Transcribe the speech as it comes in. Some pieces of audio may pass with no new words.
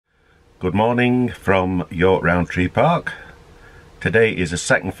Good morning from York Rowntree Park. Today is a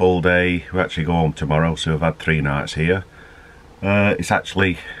second full day. We actually go home tomorrow, so we've had 3 nights here. It's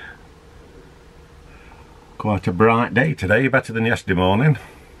actually quite a bright day today, better than yesterday morning.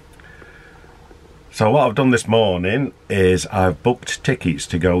 So what I've done this morning is I've booked tickets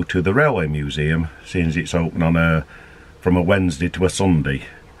to go to the Railway Museum, seeing as it's open on from a Wednesday to a Sunday.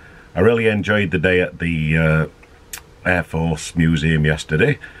 I really enjoyed the day at the Air Force Museum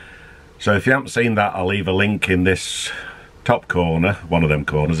yesterday. So if you haven't seen that, I'll leave a link in this top corner, one of them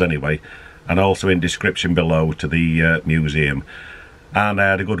corners anyway, and also in description below to the museum. And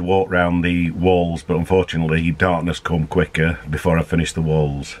I had a good walk round the walls, but unfortunately darkness come quicker before I finished the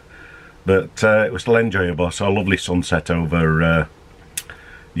walls. But it was still enjoyable. So a lovely sunset over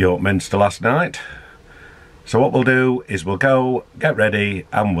York Minster last night. So what we'll do is we'll go, get ready,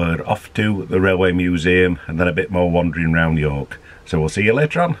 and we're off to the Railway Museum, and then a bit more wandering around York. So we'll see you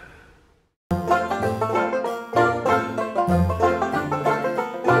later on.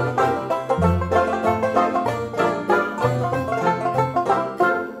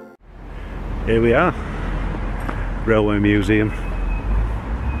 Here we are, Railway Museum.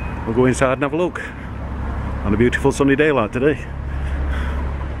 We'll go inside and have a look on a beautiful sunny day like today.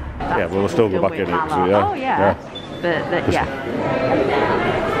 Yeah, we'll still go back in it. So yeah. Oh yeah. But yeah.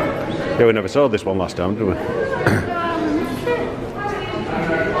 Yeah, we never saw this one last time, did we?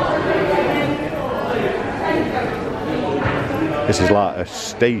 This is like a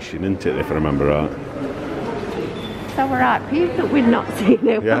station, isn't it, if I remember right? So we're right, people we've not seen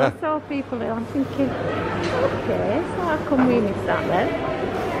it. Yeah. When I saw people there, I'm thinking, okay, so how come we missed that then?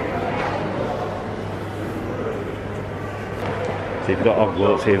 So you've got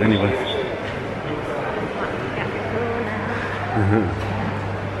Hogwarts here anyway.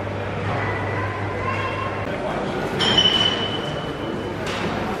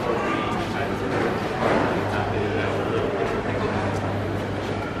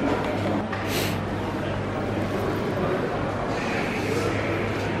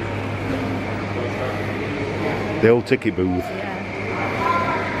 The old ticket booth. Yeah.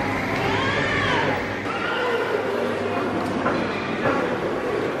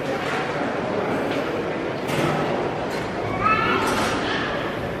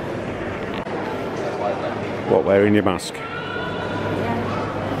 What, wearing your mask? Yeah.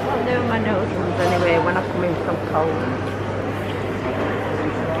 I'll do my nose ones anyway when I come in from cold.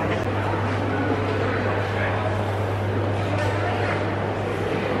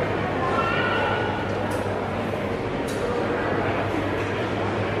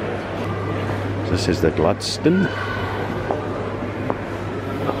 This is the Gladstone.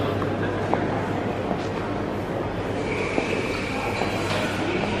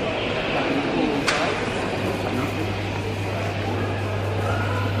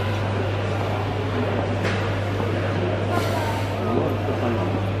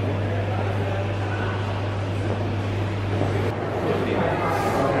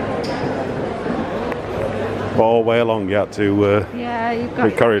 All the way along you had to yeah, you've got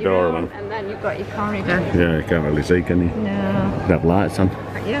the corridor along. And then you've got your corridor. Yeah, you can't really see, can you? No. You have lights on.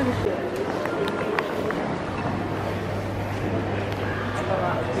 Yeah.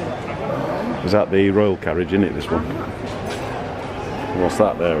 Is that the royal carriage, isn't it, this one? What's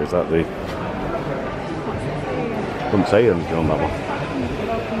that there? Is that the... Couldn't say anything on that one.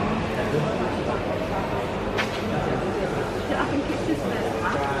 I think it's just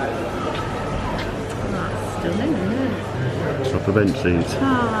stunning, isn't it? Upper bench seats.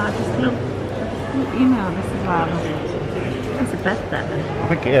 Oh, just look, you know, this is wild. There's a bed there.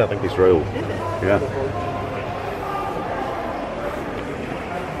 I think it's royal. Is it? Yeah.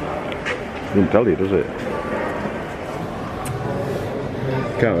 Doesn't tell you, does it?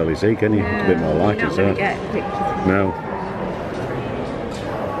 Can't really see, can you? It's a bit more light inside. Get pictures. No.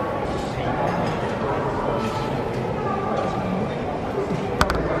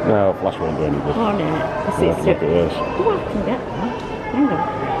 No, flash won't do any good. Oh, no. Look at this. Oh, I can get that. Hang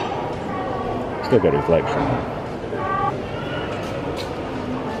on. Still got reflection.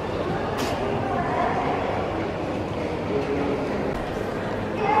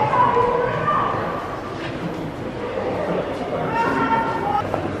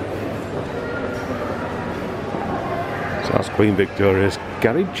 So that's Queen Victoria's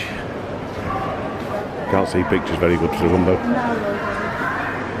carriage. Can't see pictures very good through the window.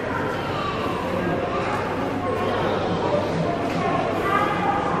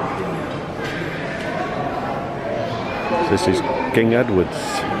 This is King Edward's.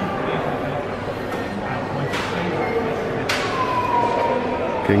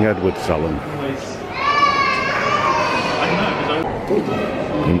 King Edward's salon.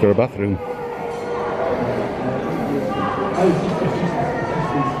 You've got a bathroom.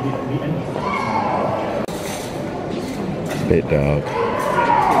 It's a bit dark.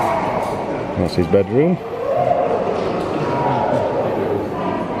 That's his bedroom.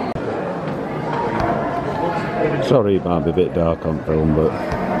 Sorry, it might be a bit dark on film, but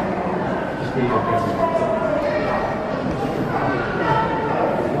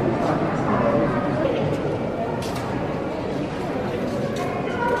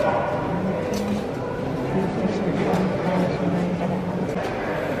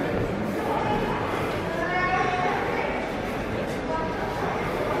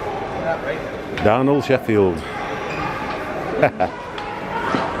Darnell, Sheffield.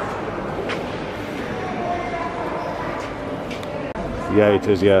 Yeah, it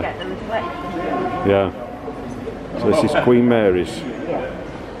is, yeah. Yeah. So this is Queen Mary's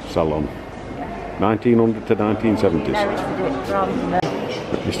salon. 1900 to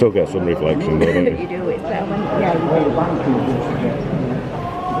 1970s. You still get some reflection though, don't you? You do it, so yeah, you do one.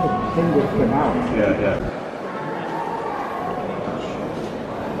 Fingers come out. Yeah, yeah.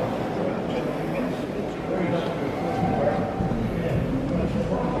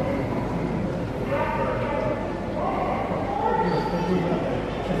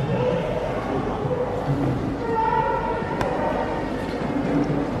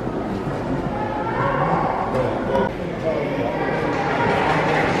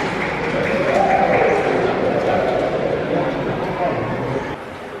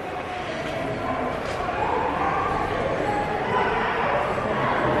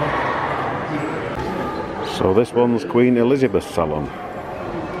 So this one's Queen Elizabeth's salon.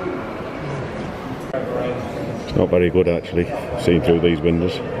 It's not very good actually, seeing through these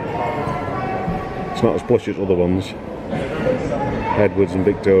windows. It's not as plush as other ones. Edwards and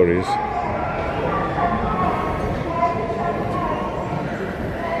Victoria's.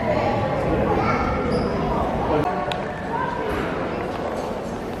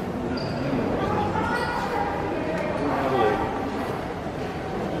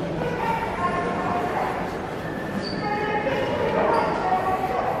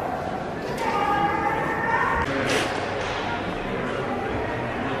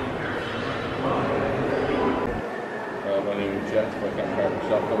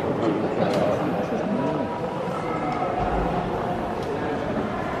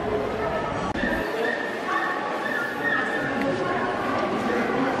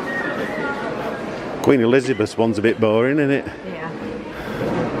 Queen Elizabeth's one's a bit boring, isn't it? Yeah.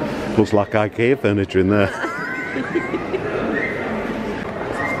 Looks like IKEA furniture in there. Get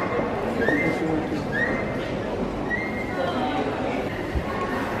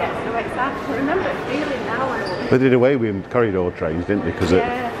so excited. I remember feeling now when I was... They did away with corridor trains, didn't they? Because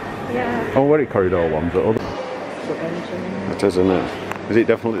yeah. oh, were it corridor ones? But other... It is, isn't it? Is it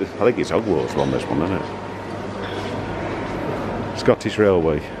definitely? I think it's Hogwarts one. This one, isn't it? Scottish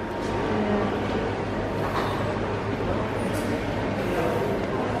Railway.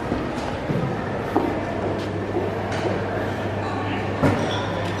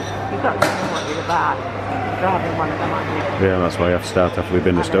 You've got to know what you're about driving one of them, aren't you? Yeah, that's why you have to start off with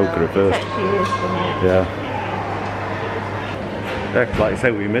being a stoker at first. It takes years, doesn't it? Yeah. Yeah, 'cause like you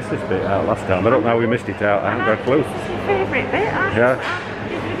say, we missed this bit out last time. I don't know how we missed it out. I haven't got a clue. What's your favourite bit? Yeah.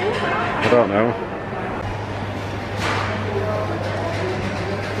 I don't know.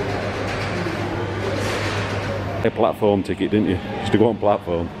 A platform ticket, didn't you? Just to go on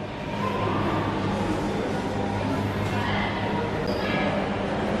platform.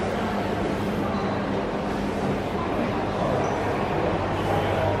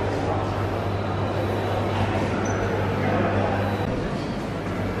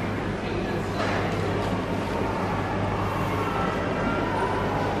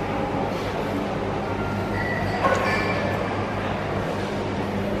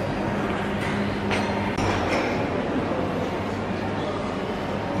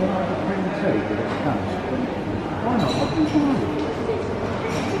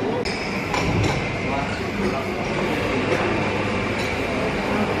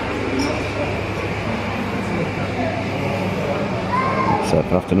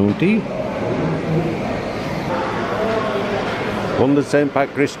 Afternoon tea. London St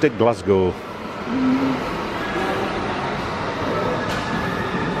Pancras to Glasgow.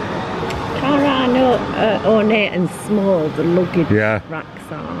 Caravan ornate and small, the luggage Yeah.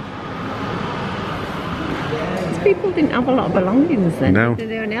 racks are. These people didn't have a lot of belongings then. No.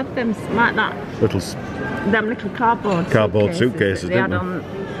 They only had them like that. Them little cardboard suitcases that they had on,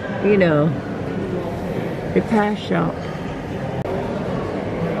 you know, repair shop.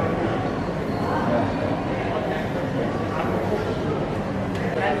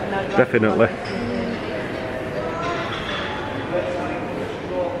 Definitely.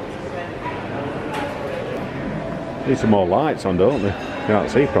 Need some more lights on, don't they? You can't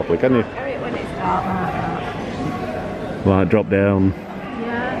see properly, can you? When it's dark like that. Light drop down.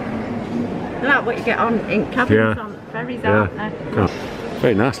 Yeah. Like what you get on in cabins on ferries, aren't they? Oh.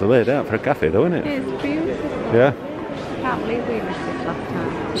 Very nicely laid out for a cafe though, isn't it? It's beautiful. Yeah. I can't believe we missed this last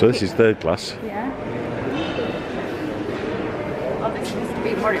time. So this is third class. Yeah. Oh, this must have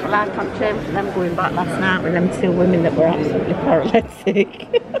been what it was like on terms of them going back last night with them two women that were absolutely paralytic.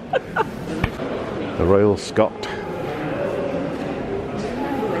 The Royal Scot.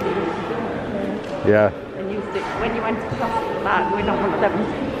 Yeah. When you went across the back, we don't want them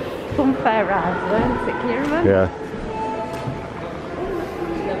funfair rides, weren't it, Caravan? Yeah.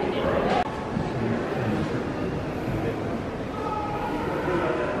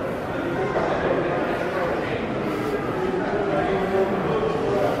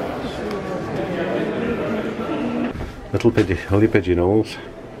 Little only pigeonholes.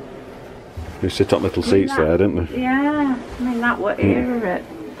 You sit up little seats there, didn't they? Yeah, I mean that what era it.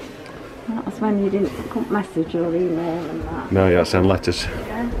 That was when you couldn't message or email and that. No, you had to send letters.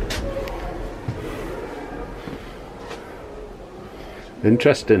 Yeah.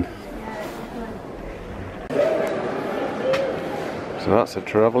 Interesting. So that's a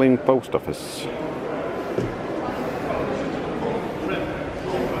travelling post office.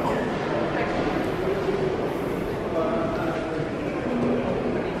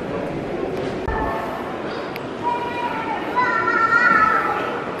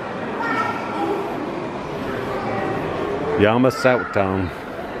 Yarmouth South Town.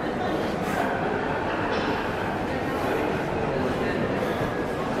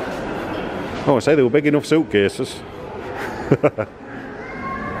 Oh, I say they were big enough suitcases.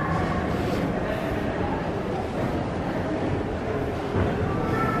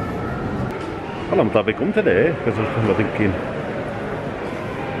 Well, I'm glad we come today because I was thinking.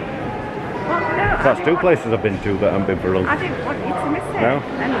 That's two places I've been to that I haven't been for long. I didn't want you to miss it. No?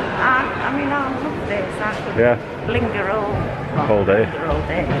 And I mean, I love this. I could linger all day.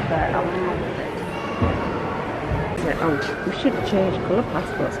 But I love this. Oh, we shouldn't change colour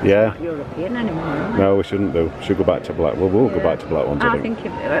passports. Yeah. Not European anymore. No, we shouldn't do. We should go back to black. Well, we'll go back to black ones. I think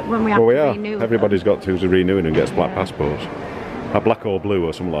when we have to renew them. Everybody's got to renew and gets black passports. A black or blue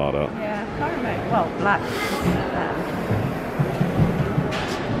or something like that. Yeah, I remember. Well, black.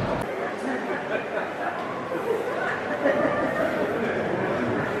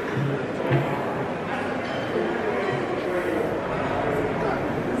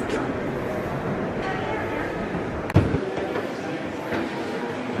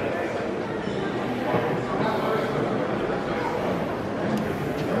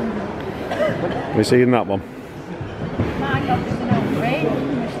 Have you seen that one? My God, there's an old range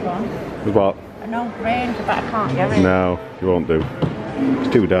in this one. With what? An old range, but I can't get it. No, you won't do. It's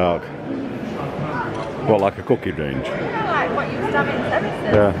too dark. What, like a cookie range? Yeah, like what you used to have in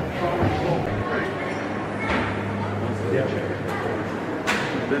terraces. Yeah.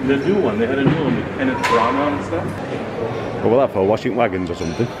 The new one, they had a new one with Kenneth Branagh and stuff. What was that for? Washing wagons or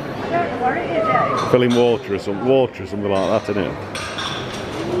something? I don't know what it is. Filling water or something like that, isn't it?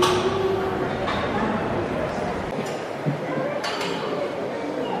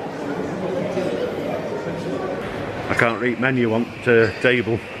 I can't read menu on the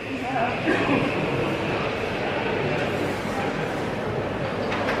table.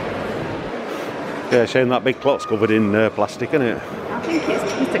 Yeah, shame that big clock's covered in plastic, isn't it? I think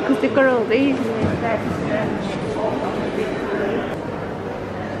it's because they've got all these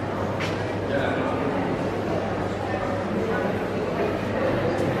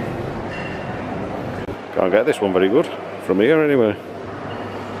Can't get this one very good from here anyway.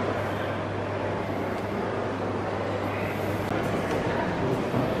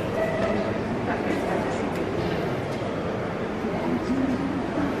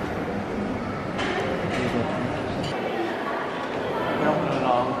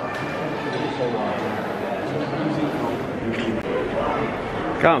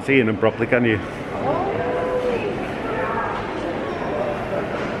 Can't see in them properly, can you?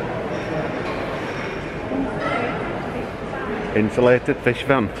 Insulated fish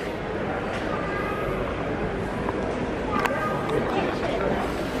van.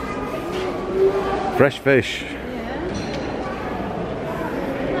 Fresh fish.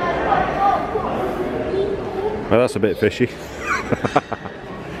 Well, that's a bit fishy.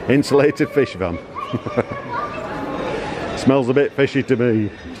 Insulated fish van. Smells a bit fishy to me.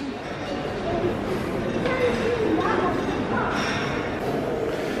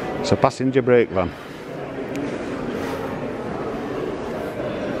 It's a passenger brake van.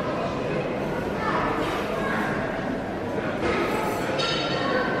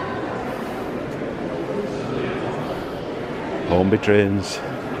 Won't be trains.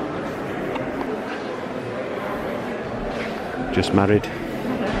 Just married.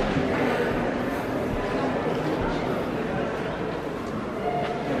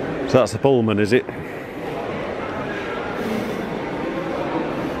 So that's the Pullman, is it?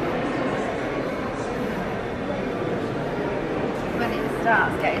 When it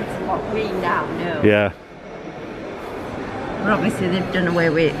starts getting to what we now know. Yeah. Well, obviously they've done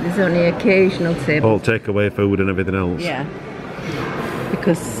away with it. There's only occasional tables. All takeaway food and everything else. Yeah.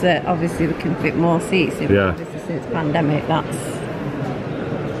 Because obviously we can fit more seats in. Yeah. Obviously since pandemic, that's...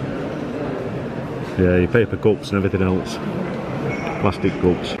 Yeah, your paper cups and everything else. Plastic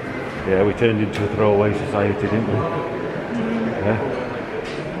cups. Yeah, we turned into a throwaway society, didn't we? Yeah.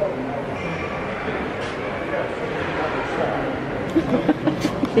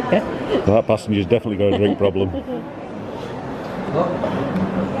 Yeah. Well, that passenger's definitely got a drink problem.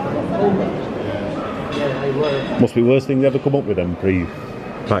 Must be the worst thing they ever come up with, them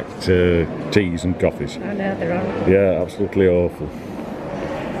pre-packed teas and coffees. I know, they're on. Yeah, absolutely awful.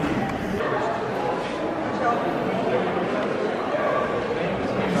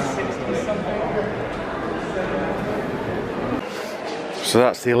 So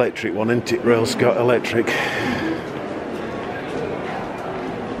that's the electric one, isn't it? Rail Scott Electric.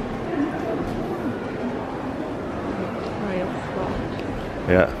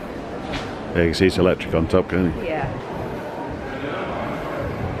 Yeah. Yeah, you can see it's electric on top, can't you? Yeah.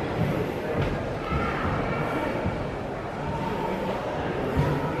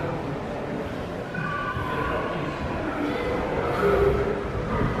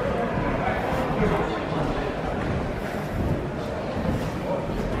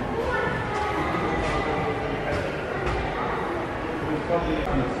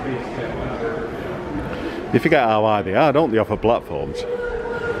 You forget how high they are, don't they, off of platforms?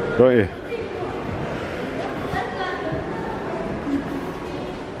 Don't you?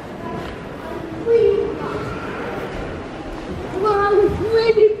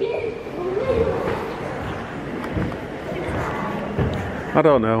 I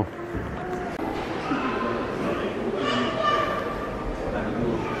don't know.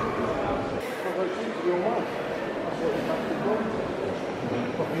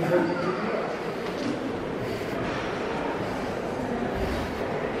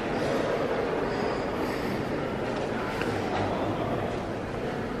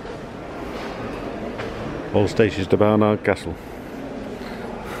 All stations to Barnard Castle.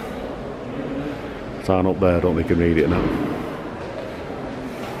 Sign up there, I don't think you can read it now.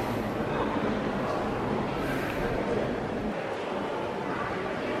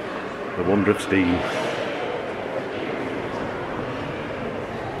 The Wonder of Steam.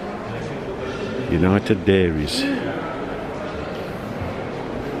 United Dairies.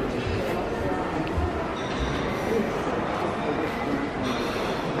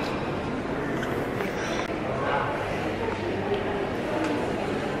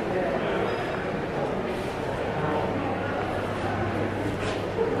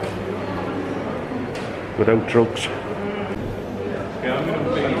 Without trucks. Yeah, I'm going to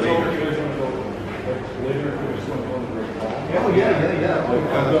pay later.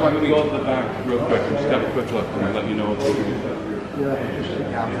 I'm going to go to the back real quick and just have a quick look and I'll let you know what's going on.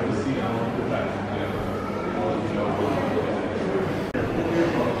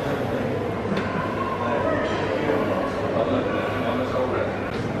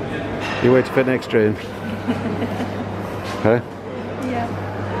 You wait for the next train. Huh? Yeah.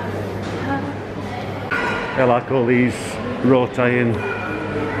 I like all these rotating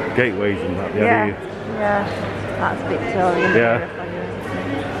gateways and that, Yeah. Yeah. That's Victorian. Yeah.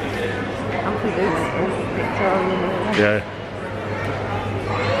 I'm presuming it's Victorian. Yeah.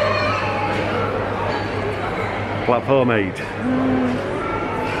 Platform 8.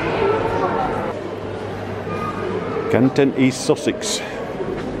 Canton East Sussex.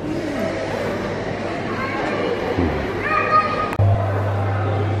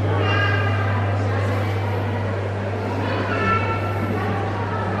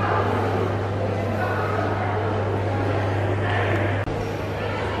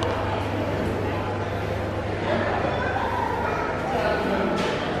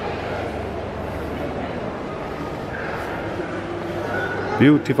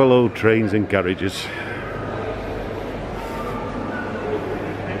 Beautiful old trains and carriages.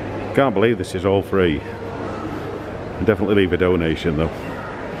 Can't believe this is all free. Definitely leave a donation though.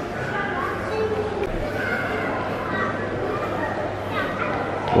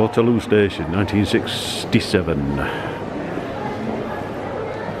 Waterloo Station, 1967.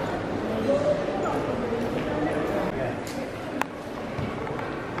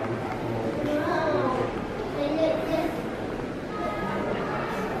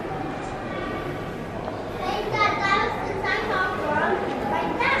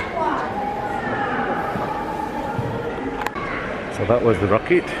 So that was the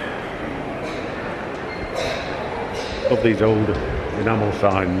rocket. Love these old enamel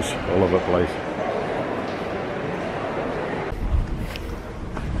signs all over the place.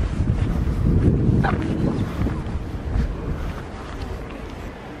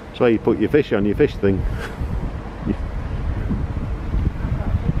 So you put your fish on your fish thing.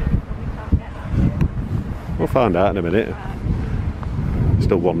 We'll find out in a minute.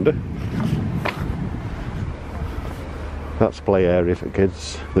 Still wonder. That's play area for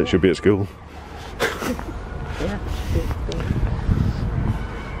kids that should be at school.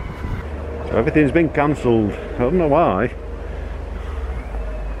 So everything's been cancelled. I don't know why.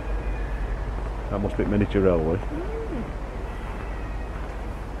 That must be miniature railway.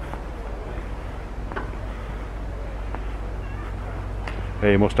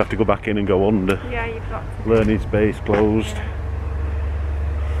 Hey, you must have to go back in and go under. Yeah, you've got to. Learning space closed.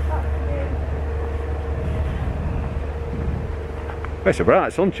 It's a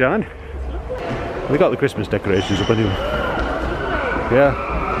bright sunshine. We got the Christmas decorations up anyway. Yeah.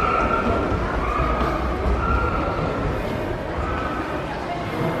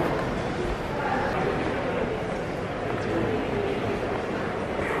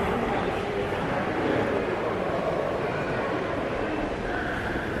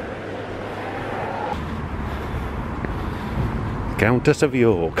 Countess of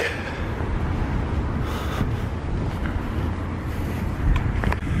York.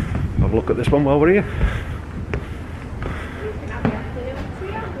 Have a look at this one while we're here.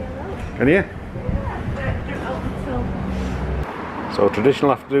 Can you? So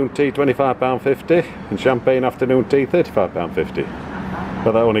traditional afternoon tea £25.50 and champagne afternoon tea £35.50.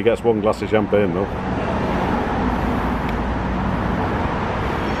 But that only gets one glass of champagne though.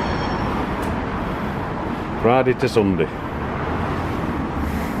 Friday to Sunday.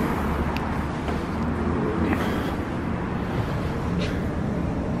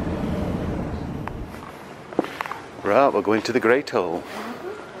 Right, we're going to the Great Hall.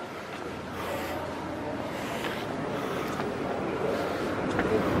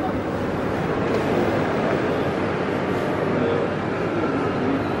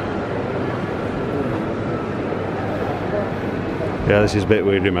 Yeah, this is a bit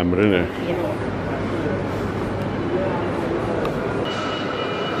weird, remember, isn't it? Yeah.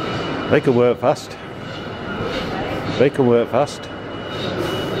 They can work fast. They can work fast.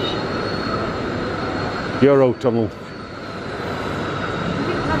 Eurotunnel.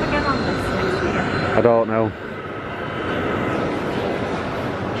 I don't know.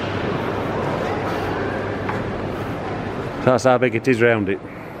 That's how big it is round it.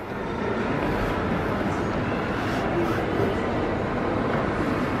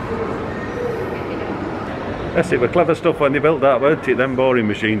 Yes, it was clever stuff when they built that, weren't it? Them boring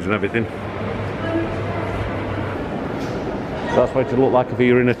machines and everything. That's what it looked like if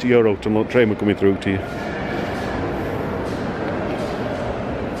you were in a Eurotunnel, train were coming through to you.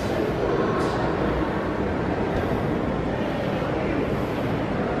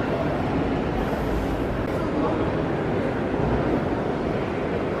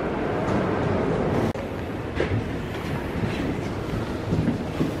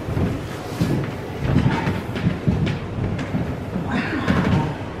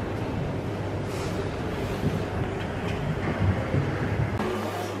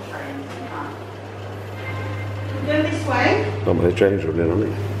 This way. Not many trains running on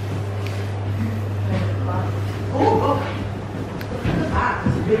it. Oh, look. Look at that.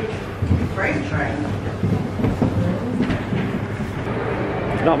 It's a big freight train.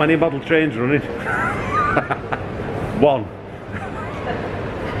 Not many model trains running. One.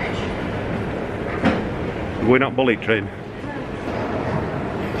 We're not bullet train.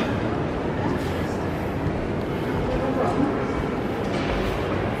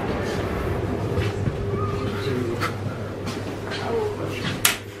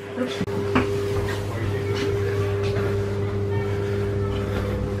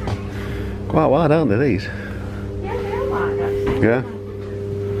 Quite wide, aren't they, these? Yeah, they're like that. Yeah.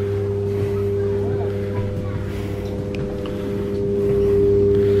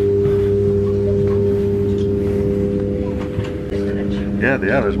 Yeah, they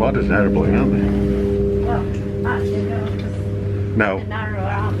are as wide as an aeroplane, aren't they? Well, actually, no. No. They're narrow,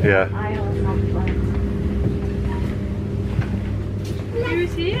 aren't they? Yeah. I always want planes.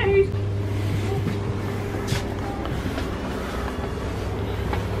 Who's here? Who's...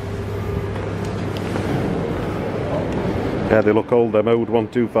 Yeah, they look old, them old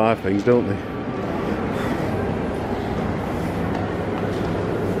 125 things, don't they?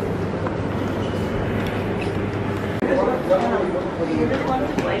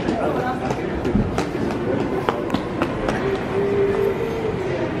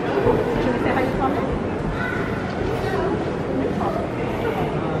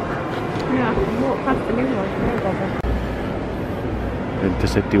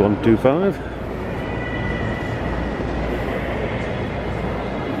 Intercity 125.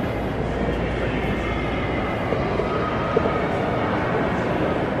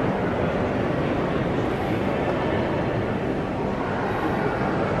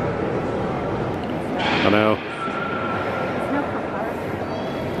 I know.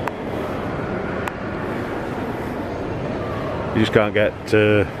 You just can't get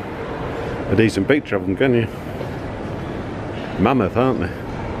a decent picture of them, can you? Mammoth, aren't they?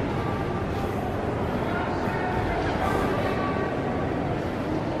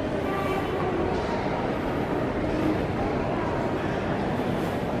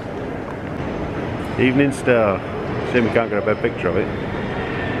 Evening Star. Shame we can't get a better picture of it.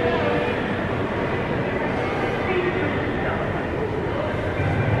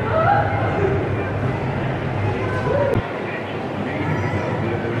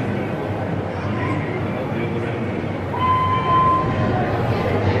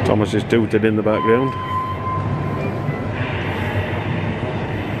 Thomas is tooted in the background.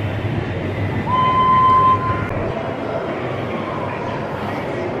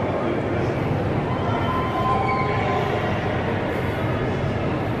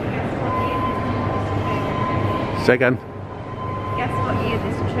 Say again. Guess what year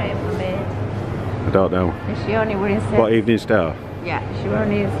this train was made? I don't know. And she only were in service. What, Evening Star? Yeah, she were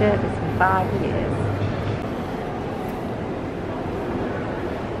only in service for 5 years.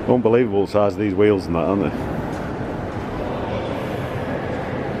 Unbelievable size of these wheels and that, aren't they?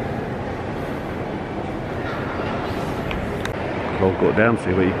 I'll go down,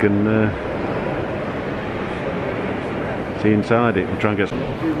 see what you can see inside it and try and get some.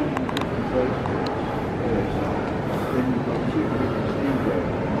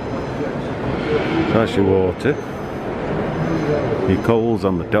 That's your water. Your coals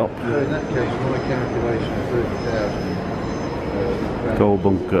on the top. So in that case, my calculation of 30,000. Coal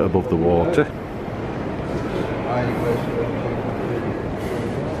bunker above the water.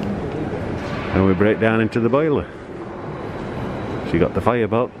 And we break down into the boiler. So you got the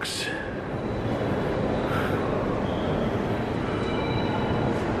firebox.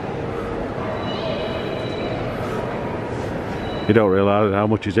 You don't realise how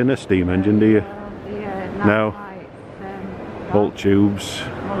much is in a steam engine, do you? Yeah, No. Bolt tubes.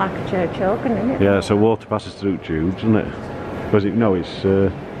 More like a church organ, isn't it? Yeah, so water passes through tubes, doesn't it? Because it, no, it's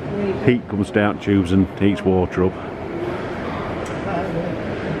heat comes down tubes and heats water up.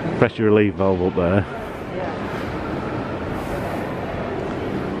 Pressure relief valve up there.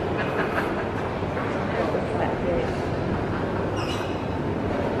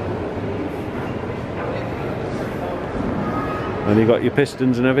 And you got your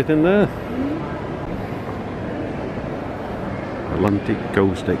pistons and everything there. Atlantic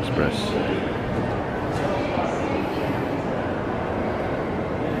Coast Express.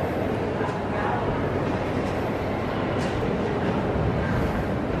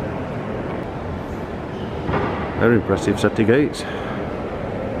 Very impressive set of gates.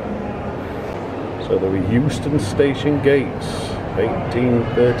 So they were Euston Station gates,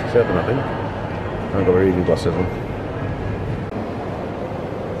 1837 I think. I've got my reading glasses on.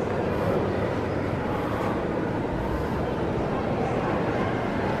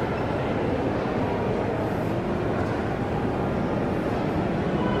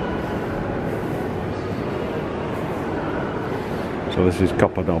 So this is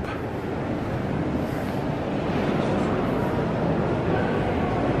Copper Knob.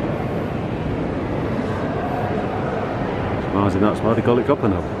 Surprising that's why they call it Copper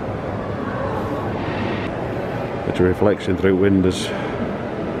Knob. Bit of reflection through windows.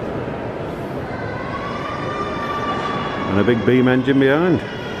 And a big beam engine behind.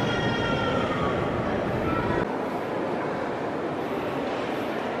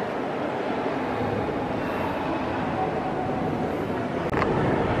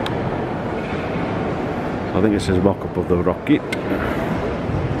 I think this is a mock-up of the rocket.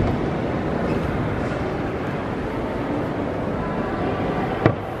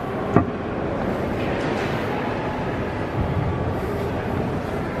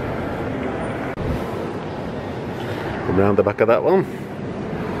 Come round the back of that one.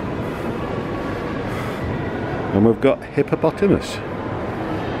 And we've got hippopotamus.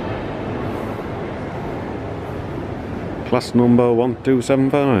 Class number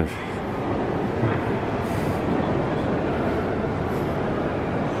 1275.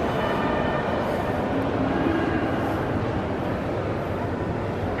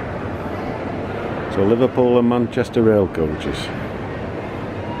 So Liverpool and Manchester rail coaches.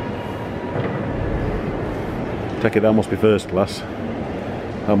 Take it that must be first class.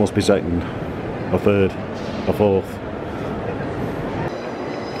 That must be second, or third, or fourth.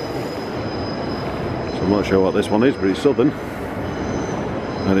 So I'm not sure what this one is, but it's southern.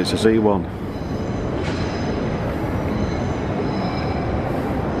 And it's a C1.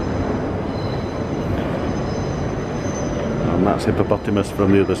 And that's hippopotamus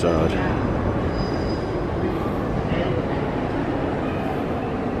from the other side.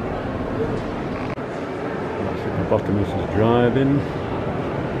 That's hippopotamus's driving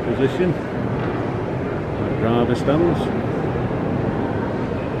position. That driver stands.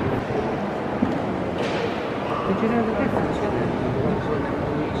 Did you know the difference?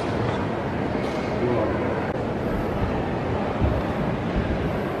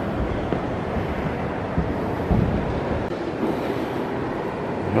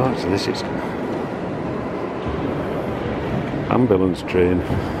 Right, so this is ambulance train.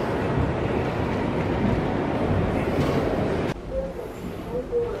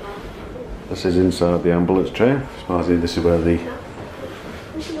 This is inside the ambulance train. As far as this is where the,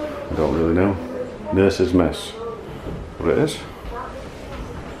 I don't really know, nurse's mess. What it is.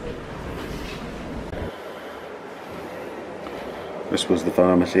 This was the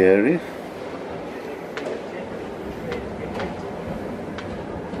pharmacy area.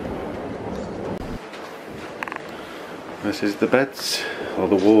 This is the beds, or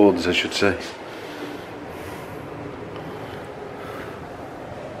the wards I should say.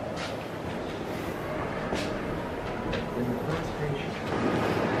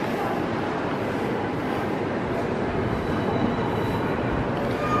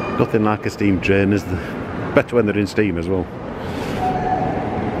 Nothing like a steam train, is there? Better when they're in steam as well.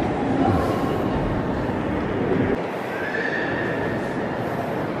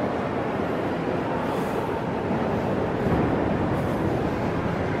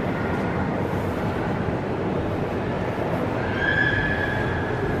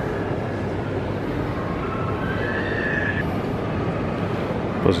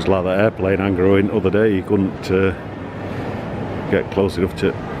 Plus it's like that airplane hangar in other day, you couldn't get close enough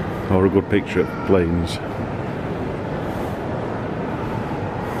to, or a good picture of planes.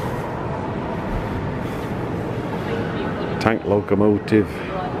 Tank locomotive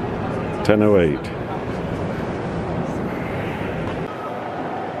 1008.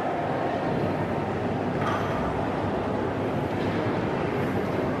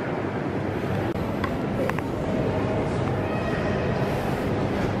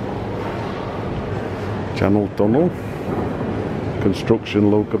 Channel tunnel,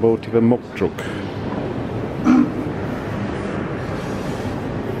 construction locomotive and muck truck.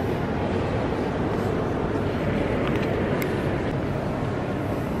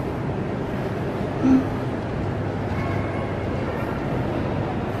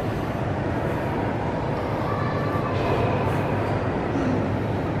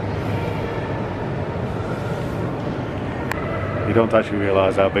 You don't actually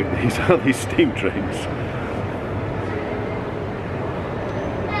realise how big these are, these steam trains.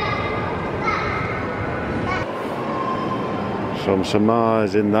 So I'm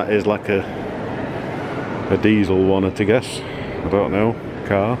surmising that is like a diesel one, to guess. I don't know,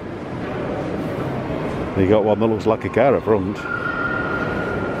 car. You got one that looks like a car up front.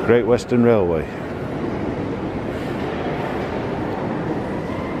 Great Western Railway.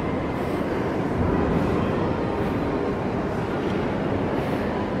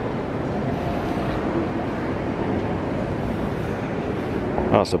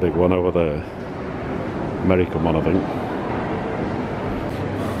 That's a big one over there. American one, I think.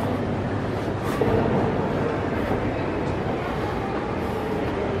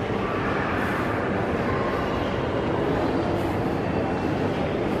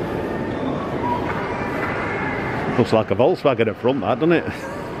 Looks like a Volkswagen up front, that, doesn't it?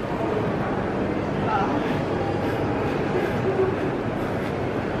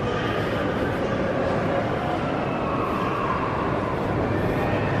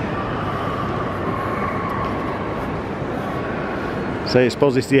 So I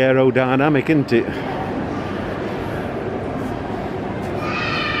suppose it's the aerodynamic, isn't it?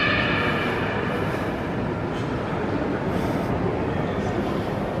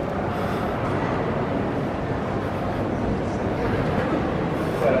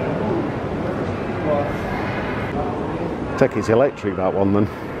 Take it's electric, that one then.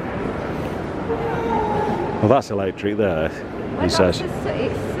 Well, that's electric there, he says. It's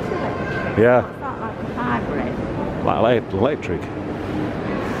electric. Yeah. It's not like a hybrid. Like electric.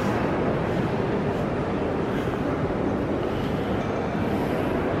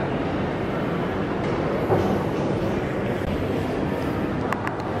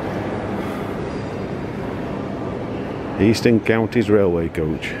 Eastern Counties Railway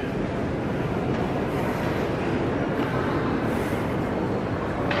coach.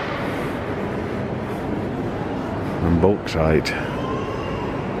 and bauxite.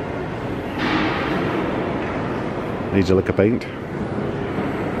 Needs a lick of paint.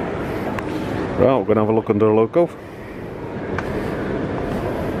 Right, we're going to have a look under the logo.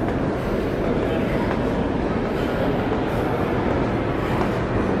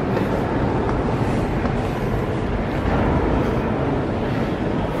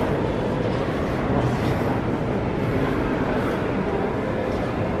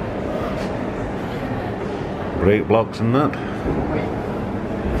 Brake blocks and that.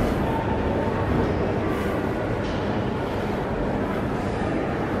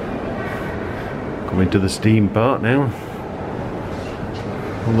 Coming to the steam part now.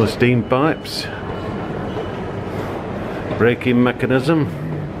 All the steam pipes. Braking mechanism.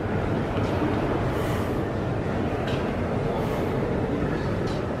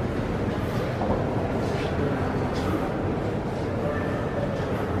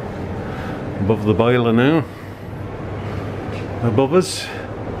 Above the boiler now. Above us.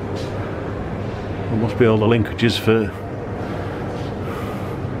 There must be all the linkages for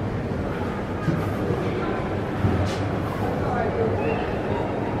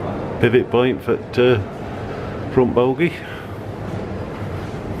pivot point for front bogie.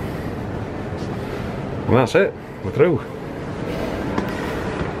 And that's it, we're through.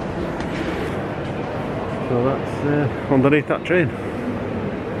 So that's underneath that train.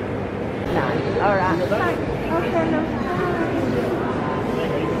 No, alright. Okay, no.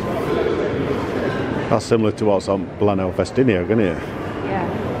 That's similar to what's on Plano Festina, isn't it? Yeah.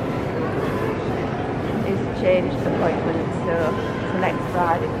 It's changed appointment, so it's next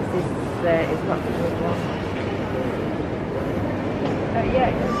Friday because this is got to do a job. Yeah.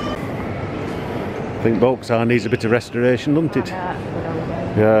 I think Vauxhall needs a bit of restoration, doesn't it?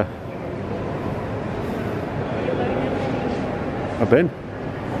 Yeah. I've been.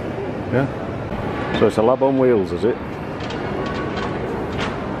 Yeah. So it's a lab on wheels, is it?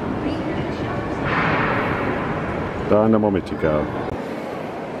 Dynamometer car.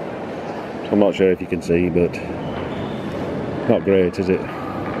 I'm not sure if you can see, but not great, is it?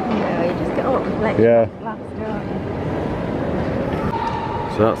 No, you just get up and let yeah. Glass door.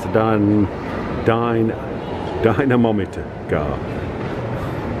 So that's the dynamometer car.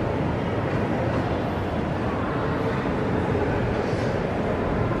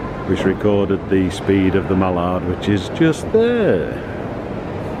 Which recorded the speed of the Mallard, which is just there.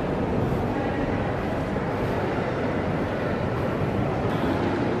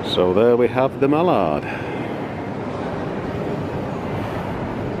 So there we have the Mallard.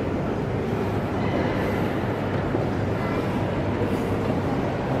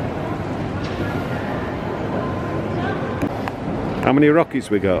 How many rockets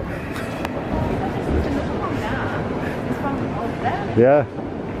we got? Yeah.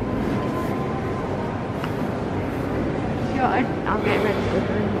 I'll get ready for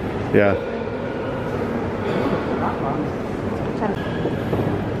it. Yeah.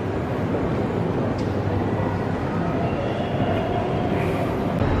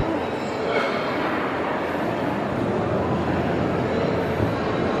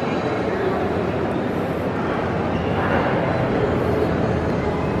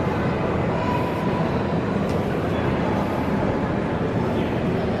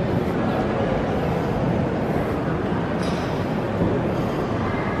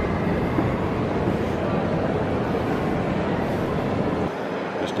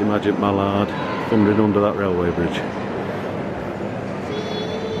 Imagine Mallard thundering under that railway bridge.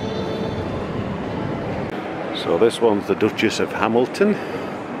 So this one's the Duchess of Hamilton,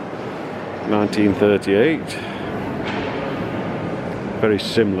 1938. Very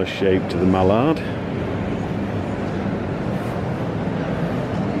similar shape to the Mallard.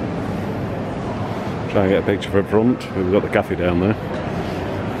 Try and get a picture from front. We've got the cafe down there.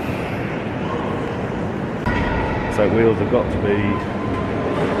 So wheels have got to be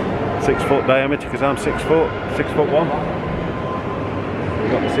 6 foot diameter because I'm 6 foot, 6'1".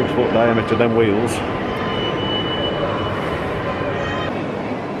 We've got the 6 foot diameter then wheels.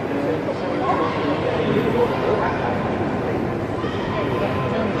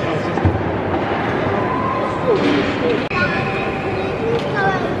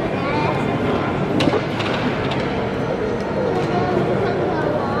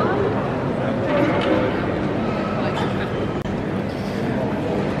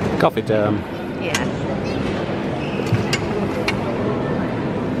 Coffee time. Yeah.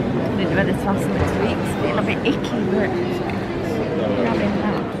 I didn't wear this last next week. It's a little bit icky, but we're having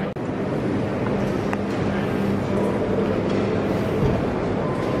that.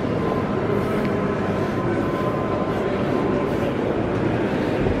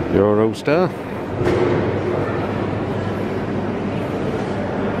 Eurostar.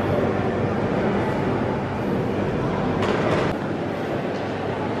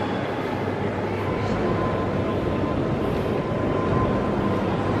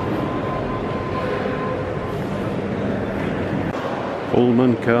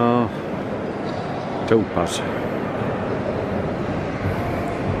 Pullman car topaz.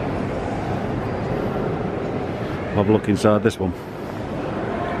 Have a look inside this one.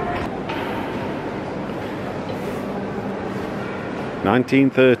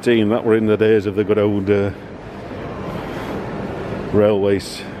 (1913), that were in the days of the good old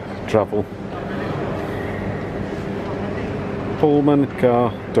railways travel. Pullman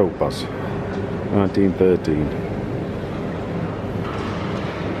car topaz, 1913.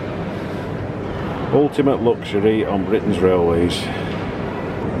 Ultimate luxury on Britain's railways.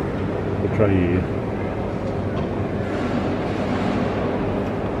 The tray here.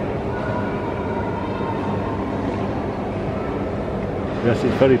 Yes,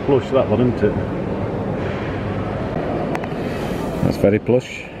 it's very plush, that one, isn't it? That's very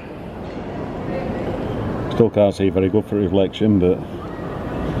plush. Still can't see very good for reflection, but I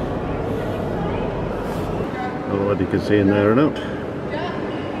don't know whether you can see in there or not.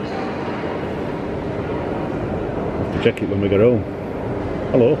 Have to check it when we get home.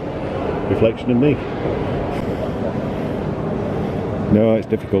 Hello, reflection of me. No, it's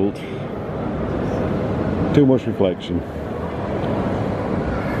difficult. Too much reflection.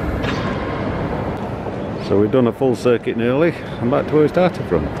 So we've done a full circuit nearly, and back to where we started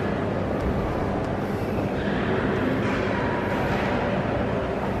from.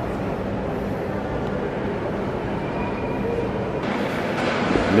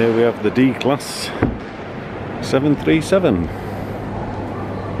 And here we have the D-Class 737.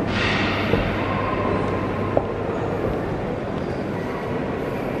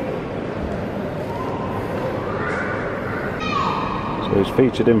 So it's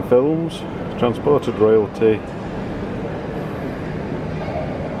featured in films, transported royalty,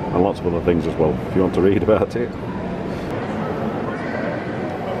 and lots of other things as well, if you want to read about it.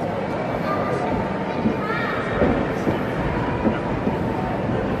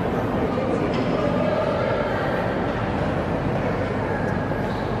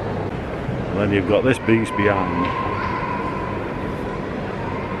 And then you've got this beast behind,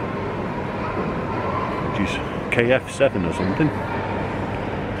 which is KF7 or something.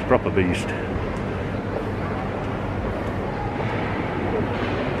 It's a proper beast.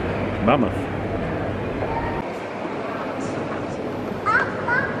 Mammoth. I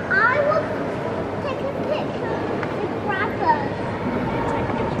will take a picture with grabbers.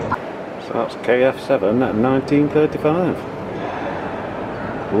 So that's KF7 at 1935.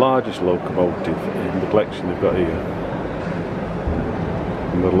 Largest locomotive in the collection they've got here.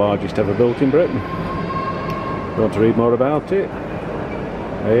 And the largest ever built in Britain. If you want to read more about it,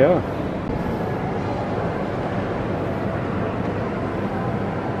 there you are.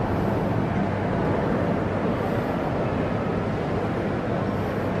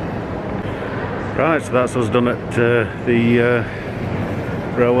 Right, so that's us done at the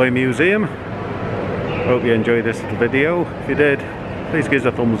Railway Museum. Hope you enjoyed this little video. If you did, please give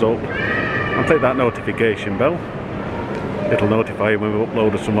us a thumbs up and click that notification bell. It'll notify you when we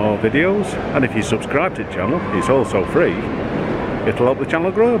upload some more videos, and if you subscribe to the channel, it's also free. It'll help the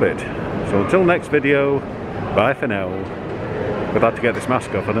channel grow a bit. So until next video, bye for now. We've had to get this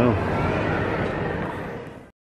mask off, I know.